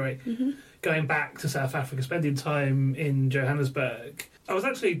in the story, going back to South Africa, spending time in Johannesburg. I was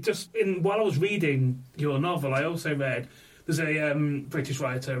actually while I was reading your novel, I also read, there's a British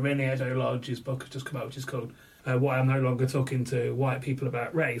writer, Rene Edo-Lodge's book has just come out, which is called Why I'm No Longer Talking to White People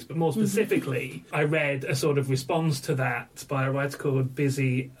About Race. But more specifically, I read a sort of response to that by a writer called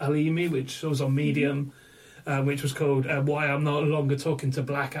Busy Alimi, which was on Medium, which was called Why I'm No Longer Talking to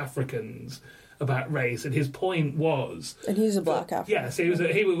Black Africans About Race. And his point was... And he's a black African. Yes,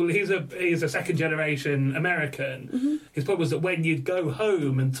 he's a second-generation American. His point was that when you'd go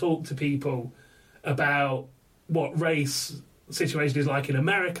home and talk to people about what race situation is like in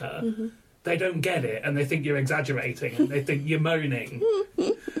America... They don't get it, and they think you're exaggerating, and they think you're moaning.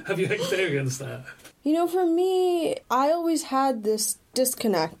 Have you experienced that? For me, I always had this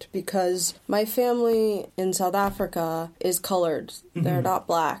disconnect because my family in South Africa is colored. They're not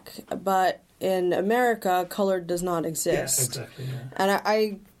black. But in America, colored does not exist. Yeah, exactly. Yeah. And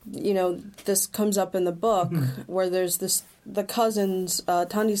I this comes up in the book where there's the cousins,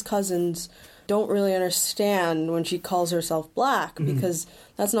 Thandi's cousins, don't really understand when she calls herself black because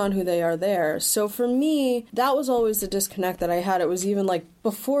that's not who they are there. So for me, that was always the disconnect that I had. It was even like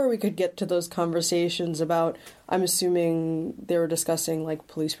before we could get to those conversations about, I'm assuming they were discussing like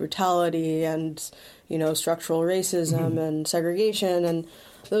police brutality and, structural racism and segregation and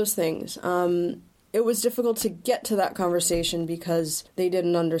those things. It was difficult to get to that conversation because they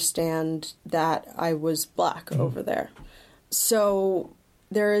didn't understand that I was black over there. So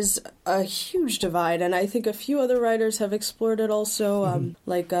there is a huge divide, and I think a few other writers have explored it also,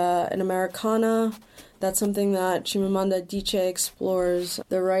 like in Americana. That's something that Chimamanda Adichie explores.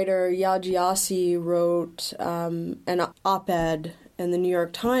 The writer Yaa Gyasi wrote an op-ed in the New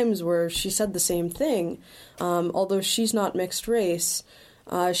York Times where she said the same thing. Although she's not mixed race,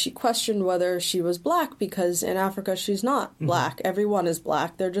 she questioned whether she was black because in Africa she's not black. Everyone is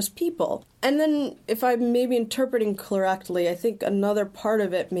black. They're just people. And then if I'm maybe interpreting correctly, I think another part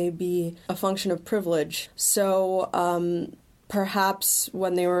of it may be a function of privilege. So perhaps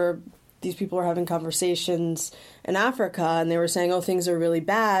when these people were having conversations in Africa and they were saying, oh, things are really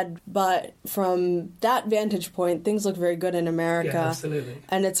bad. But from that vantage point, things look very good in America. Yeah, absolutely.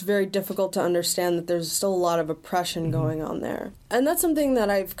 And it's very difficult to understand that there's still a lot of oppression going on there. And that's something that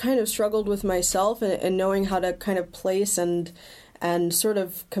I've kind of struggled with myself in knowing how to kind of place and sort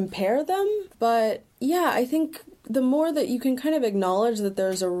of compare them. But yeah, I think the more that you can kind of acknowledge that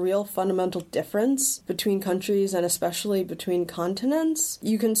there's a real fundamental difference between countries and especially between continents,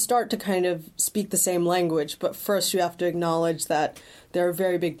 you can start to kind of speak the same language. But first you have to acknowledge that there are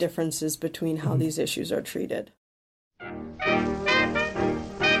very big differences between how these issues are treated.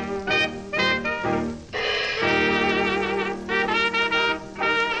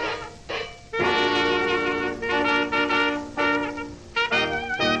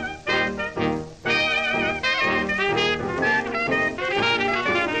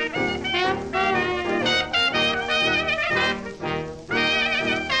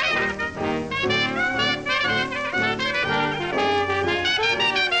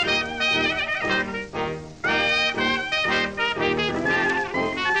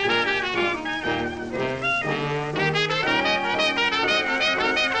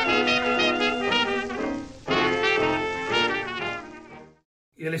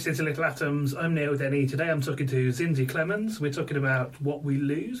 You're listening to Little Atoms. I'm Neil Denny. Today I'm talking to Zinzi Clemens. We're talking about What We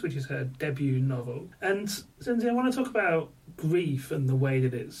Lose, which is her debut novel. And Zinzi, I want to talk about grief and the way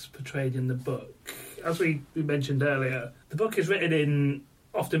that it's portrayed in the book. As we mentioned earlier, the book is written in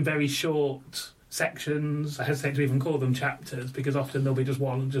often very short sections. I hesitate to even call them chapters because often there'll be just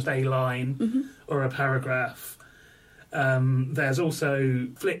a line or a paragraph. There's also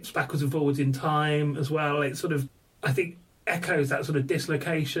flips backwards and forwards in time as well. It sort of, I think, echoes that sort of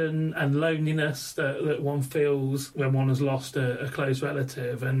dislocation and loneliness that one feels when one has lost a close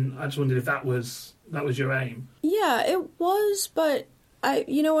relative. And I just wondered if that was your aim. Yeah, it was, but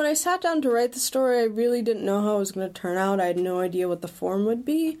when I sat down to write the story, I really didn't know how it was going to turn out. I had no idea what the form would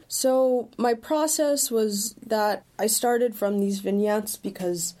be. So my process was that I started from these vignettes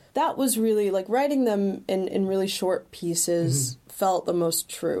because that was really, like, writing them in really short pieces felt the most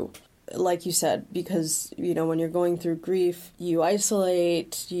true. Like you said, because, when you're going through grief, you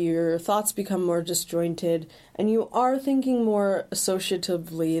isolate, your thoughts become more disjointed, and you are thinking more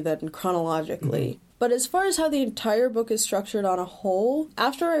associatively than chronologically. But as far as how the entire book is structured on a whole,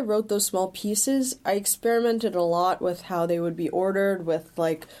 after I wrote those small pieces, I experimented a lot with how they would be ordered, with,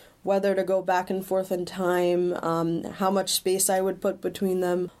 like, whether to go back and forth in time, how much space I would put between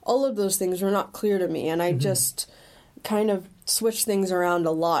them. All of those things were not clear to me, and I just kind of switched things around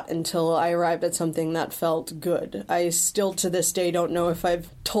a lot until I arrived at something that felt good. I still to this day don't know if I've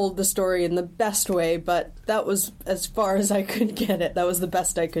told the story in the best way, but that was as far as I could get it. That was the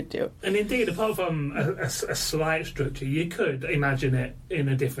best I could do. And indeed, apart from a slight structure, you could imagine it in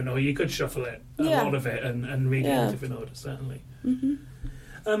a different, or you could shuffle it, a lot of it, and read it in a different order, certainly.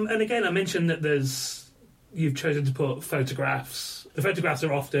 And again, I mentioned that you've chosen to put photographs. The photographs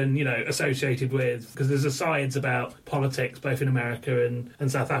are often, associated with, because there's asides about politics both in America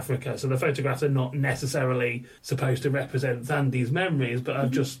and South Africa, so the photographs are not necessarily supposed to represent Thandi's memories, but are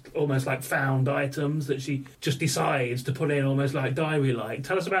just almost like found items that she just decides to put in, almost like diary-like.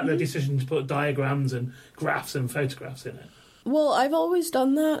 Tell us about the decision to put diagrams and graphs and photographs in it. Well, I've always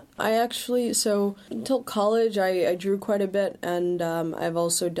done that. So until college, I drew quite a bit, and I've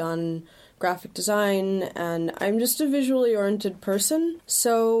also done graphic design, and I'm just a visually oriented person.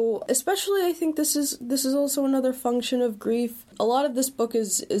 So especially I think this is also another function of grief. A lot of this book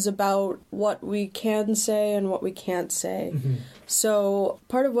is about what we can say and what we can't say. So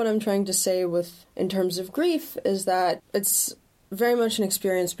part of what I'm trying to say in terms of grief is that it's very much an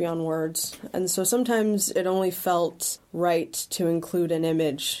experience beyond words. And so sometimes it only felt right to include an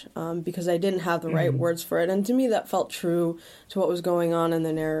image because I didn't have the right words for it. And to me, that felt true to what was going on in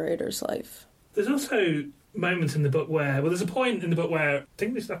the narrator's life. There's also moments in the book where, there's a point in the book where, I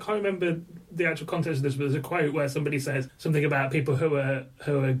can't remember the actual context of this, but there's a quote where somebody says something about people who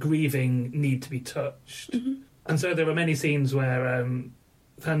are grieving need to be touched. And so there are many scenes where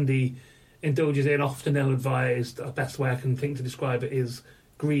Thandi indulges in, often ill-advised, the best way I can think to describe it is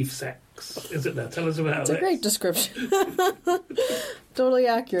grief sex. Is it there? Tell us about it. It's a great description. Totally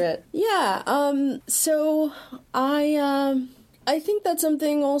accurate. Yeah, so I think that's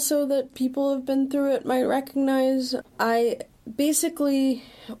something also that people have been through it might recognize.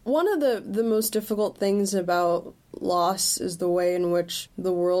 One of the most difficult things about loss is the way in which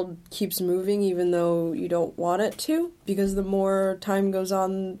the world keeps moving even though you don't want it to, because the more time goes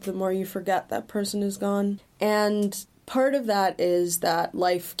on, the more you forget that person is gone. And part of that is that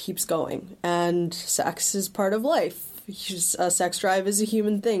life keeps going, and sex is part of life. A sex drive is a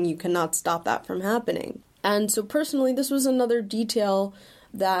human thing. You cannot stop that from happening. And so personally, this was another detail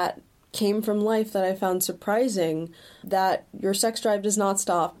that came from life that I found surprising, that your sex drive does not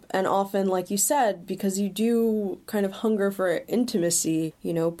stop. And often, like you said, because you do kind of hunger for intimacy,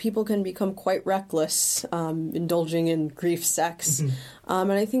 people can become quite reckless, indulging in grief sex.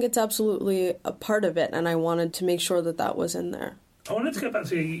 And I think it's absolutely a part of it, and I wanted to make sure that was in there. I wanted to go back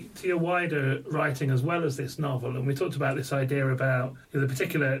to your wider writing as well as this novel, and we talked about this idea about the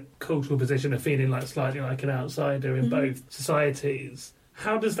particular cultural position of feeling slightly like an outsider in both societies.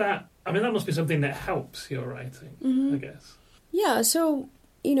 How does that... that must be something that helps your writing, I guess. Yeah, so,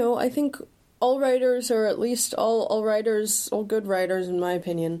 I think all writers, or at least all writers, all good writers in my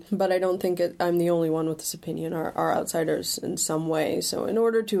opinion, but I don't think I'm the only one with this opinion, are outsiders in some way. So in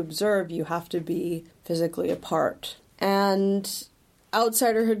order to observe, you have to be physically apart. And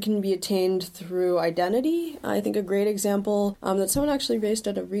outsiderhood can be attained through identity. I think a great example that someone actually raised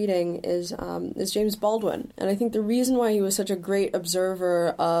at a reading is James Baldwin. And I think the reason why he was such a great observer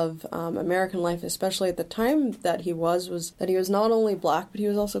of American life, especially at the time that he was that he was not only black, but he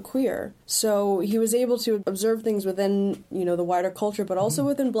was also queer. So he was able to observe things within, the wider culture, but also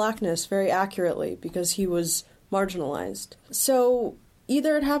within blackness very accurately because he was marginalized. So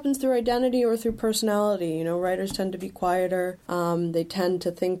either it happens through identity or through personality. You know, writers tend to be quieter. They tend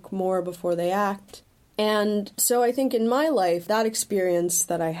to think more before they act. And so I think in my life, that experience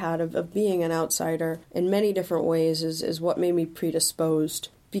that I had of being an outsider in many different ways is what made me predisposed.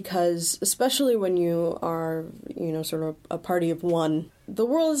 Because especially when you are, you know, sort of a party of one, the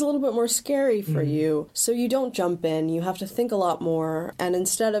world is a little bit more scary for you. So you don't jump in. You have to think a lot more. And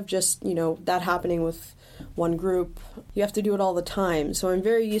instead of just, you know, that happening with one group, you have to do it all the time. So I'm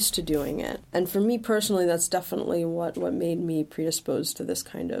very used to doing it. And for me personally, that's definitely what made me predisposed to this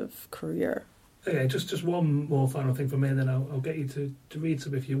kind of career. Okay, just one more final thing from me, and then I'll get you to read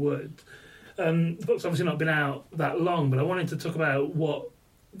some if you would. The book's obviously not been out that long, but I wanted to talk about what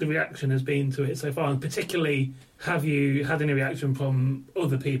the reaction has been to it so far, and particularly, have you had any reaction from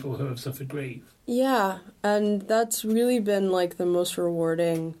other people who have suffered grief? Yeah, and that's really been like the most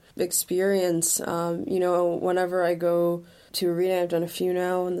rewarding experience. You know, whenever I go to a reading, I've done a few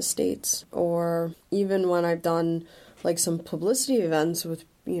now in the States, or even when I've done like some publicity events with,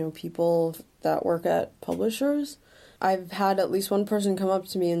 you know, people that work at publishers, I've had at least one person come up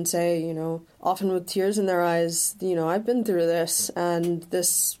to me and say, you know, often with tears in their eyes, you know, I've been through this, and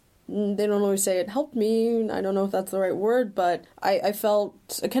this, they don't always say it helped me. I don't know if that's the right word, but I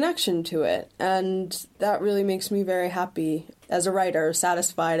felt a connection to it, and that really makes me very happy. As a writer,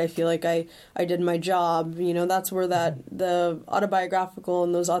 satisfied, I feel like I did my job. You know, that's where the autobiographical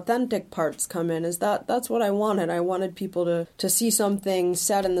and those authentic parts come in, is that's what I wanted. I wanted people to see something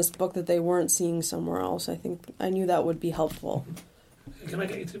said in this book that they weren't seeing somewhere else. I think I knew that would be helpful. Can I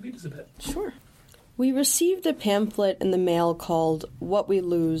get you to read us a bit? Sure. We received a pamphlet in the mail called What We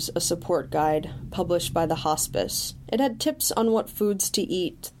Lose, a Support Guide, published by the hospice. It had tips on what foods to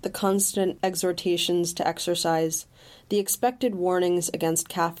eat, the constant exhortations to exercise, the expected warnings against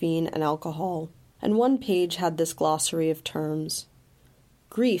caffeine and alcohol, and one page had this glossary of terms.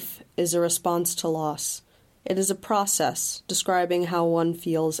 Grief is a response to loss. It is a process describing how one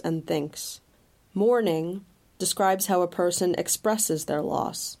feels and thinks. Mourning describes how a person expresses their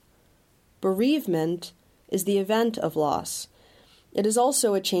loss. Bereavement is the event of loss. It is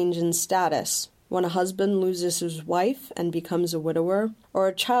also a change in status, when a husband loses his wife and becomes a widower, or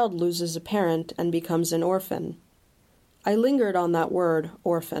a child loses a parent and becomes an orphan. I lingered on that word,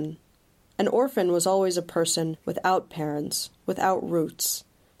 orphan. An orphan was always a person without parents, without roots.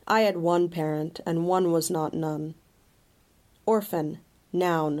 I had one parent, and one was not none. Orphan,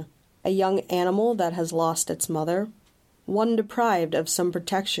 noun, a young animal that has lost its mother. One deprived of some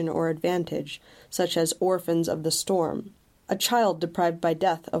protection or advantage, such as orphans of the storm. A child deprived by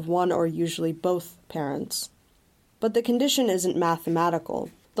death of one or usually both parents. But the condition isn't mathematical.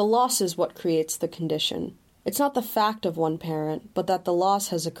 The loss is what creates the condition. It's not the fact of one parent, but that the loss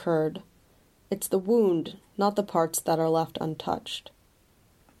has occurred. It's the wound, not the parts that are left untouched.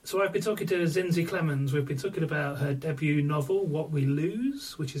 So I've been talking to Zinzi Clemons. We've been talking about her debut novel, What We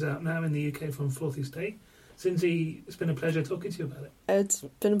Lose, which is out now in the UK from Fourth Estate. Zinzi, it's been a pleasure talking to you about it. It's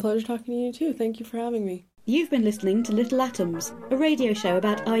been a pleasure talking to you too. Thank you for having me. You've been listening to Little Atoms, a radio show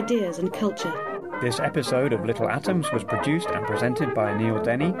about ideas and culture. This episode of Little Atoms was produced and presented by Neil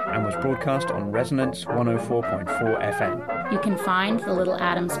Denny and was broadcast on Resonance 104.4 FM. You can find the Little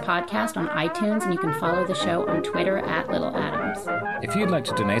Atoms podcast on iTunes, and you can follow the show on Twitter at Little Atoms. If you'd like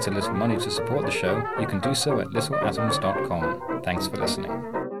to donate a little money to support the show, you can do so at littleatoms.com. Thanks for listening.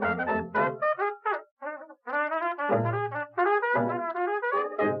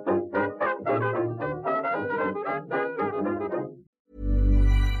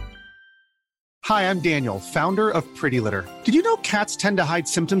 Hi, I'm Daniel, founder of Pretty Litter. Did you know cats tend to hide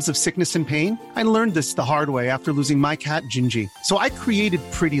symptoms of sickness and pain? I learned this the hard way after losing my cat, Gingy. So I created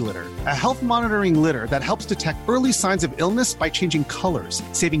Pretty Litter, a health monitoring litter that helps detect early signs of illness by changing colors,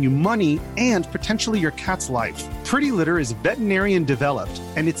 saving you money and potentially your cat's life. Pretty Litter is veterinarian developed,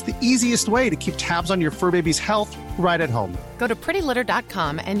 and it's the easiest way to keep tabs on your fur baby's health right at home. Go to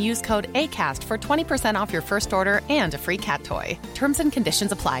prettylitter.com and use code ACAST for 20% off your first order and a free cat toy. Terms and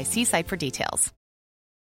conditions apply. See site for details.